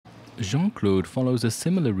Jean-Claude follows a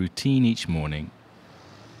similar routine each morning.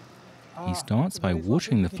 He starts by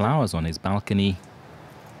watering the flowers on his balcony.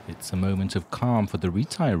 It's a moment of calm for the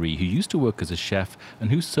retiree who used to work as a chef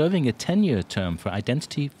and who's serving a 10-year term for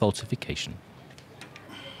identity falsification.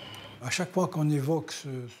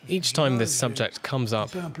 Each time this subject comes up,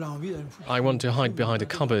 I want to hide behind a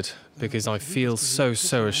cupboard because I feel so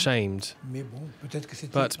ashamed.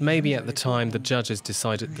 But maybe at the time the judges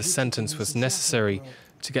decided the sentence was necessary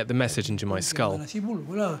to get the message into my skull.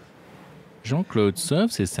 Jean-Claude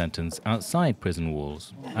serves his sentence outside prison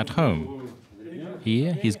walls, at home.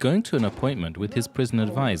 Here, he's going to an appointment with his prison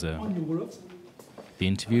advisor. The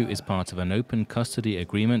interview is part of an open custody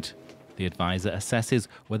agreement. The advisor assesses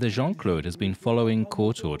whether Jean-Claude has been following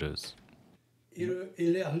court orders.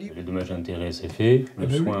 Les dommages d'intérêt, c'est fait. Le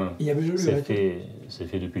soin, c'est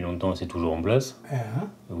fait depuis longtemps, c'est toujours en place.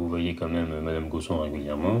 Vous voyez quand même Madame Gosson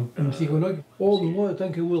régulièrement. Un psychologue. Oh, mais moi, tant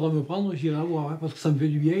qu'elle voudra me prendre, j'irai la voir, hein, parce que ça me fait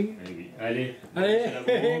du bien. Allez, allez,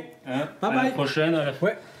 hein, bye à la bye. prochaine.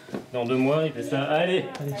 Ouais. Dans 2 mois, il fait ça. Allez.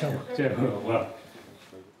 Allez, ciao. Ciao, au revoir.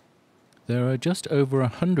 There are just over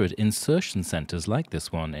 100 insertion centres like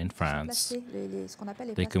this one in France.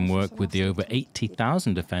 They can work with the over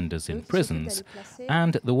 80,000 offenders in prisons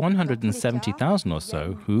and the 170,000 or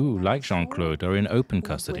so who, like Jean-Claude, are in open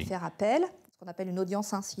custody.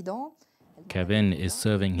 Kevin is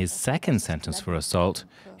serving his second sentence for assault.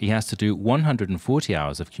 He has to do 140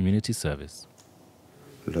 hours of community service.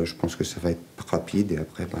 Là, je pense que ça va être rapide et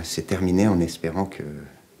après, c'est terminé en espérant que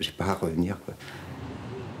j'ai pas à revenir, quoi.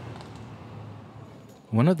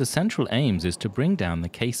 One of the central aims is to bring down the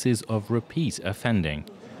cases of repeat offending.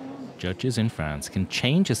 Judges in France can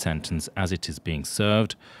change a sentence as it is being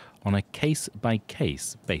served on a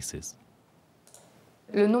case-by-case basis.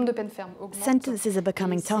 Sentences are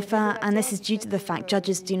becoming tougher, and this is due to the fact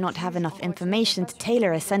judges do not have enough information to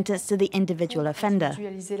tailor a sentence to the individual offender.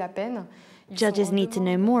 Judges need to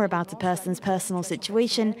know more about a person's personal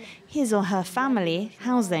situation, his or her family,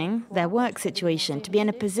 housing, their work situation, to be in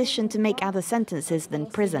a position to make other sentences than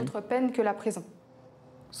prison.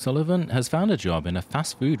 Sullivan has found a job in a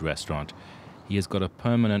fast food restaurant. He has got a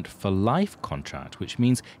permanent for-life contract, which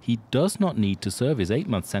means he does not need to serve his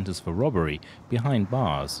 8-month sentence for robbery behind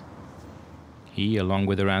bars. He, along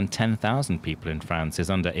with around 10,000 people in France, is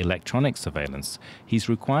under electronic surveillance. He's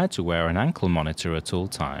required to wear an ankle monitor at all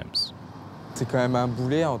times. C'est quand même un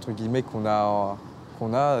boulet, entre guillemets, qu'on a.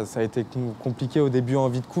 Ça a été compliqué au début en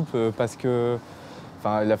vie de couple parce que,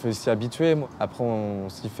 enfin, il a fallu s'y habituer. Après, on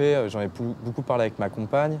s'y fait. J'en ai beaucoup parlé avec ma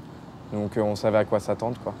compagne, donc on savait à quoi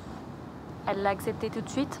s'attendre, quoi. Elle l'a accepté tout de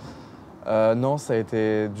suite? Non, ça a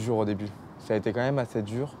été dur au début. Ça a été quand même assez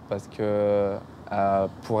dur parce que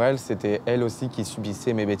pour elle, c'était elle aussi qui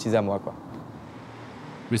subissait mes bêtises à moi, quoi.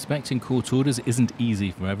 Respecting court orders isn't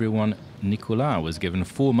easy for everyone. Nicolas was given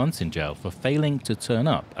 4 months in jail for failing to turn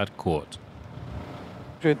up at court.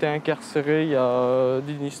 J'ai été incarcéré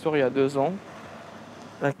d'une histoire il y a 2 ans.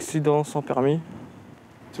 Accident sans permis.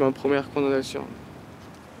 C'est ma première condamnation.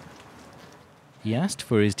 He asked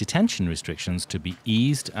for his detention restrictions to be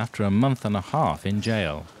eased after a month and a half in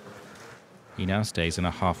jail. He now stays in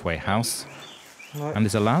a halfway house and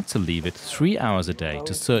is allowed to leave it 3 hours a day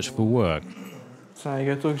to search for work. C'est un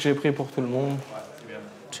gâteau que j'ai pris pour tout le monde.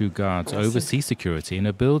 2 guards oversee security in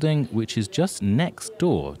a building which is just next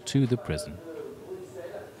door to the prison.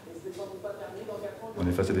 On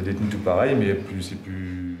est face à des détenus tout pareil, mais c'est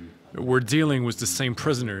plus. We're dealing with the same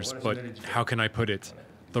prisoners, but how can I put it?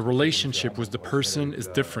 The relationship with the person is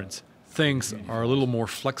different. Things are a little more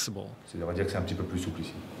flexible. On va dire que c'est un petit peu plus souple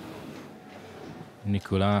ici.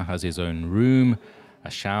 Nicolas has his own room, a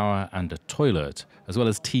shower and a toilet, as well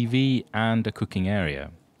as TV and a cooking area.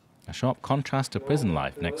 A sharp contrast to prison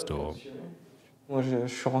life next door. Moi, je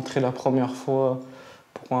suis rentré la première fois.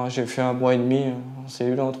 J'ai fait 1 mois et demi en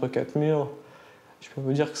cellule entre 4 murs. Je peux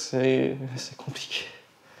vous dire que c'est compliqué.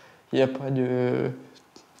 Il n'y a pas de...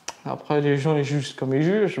 Après, les gens ils jugent comme ils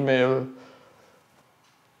jugent, mais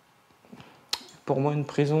pour moi, une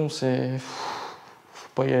prison, c'est... Faut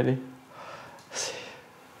pas y aller.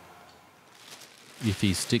 If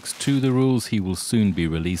he sticks to the rules, he will soon be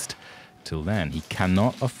released. Till then, he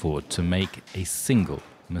cannot afford to make a single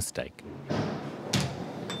mistake.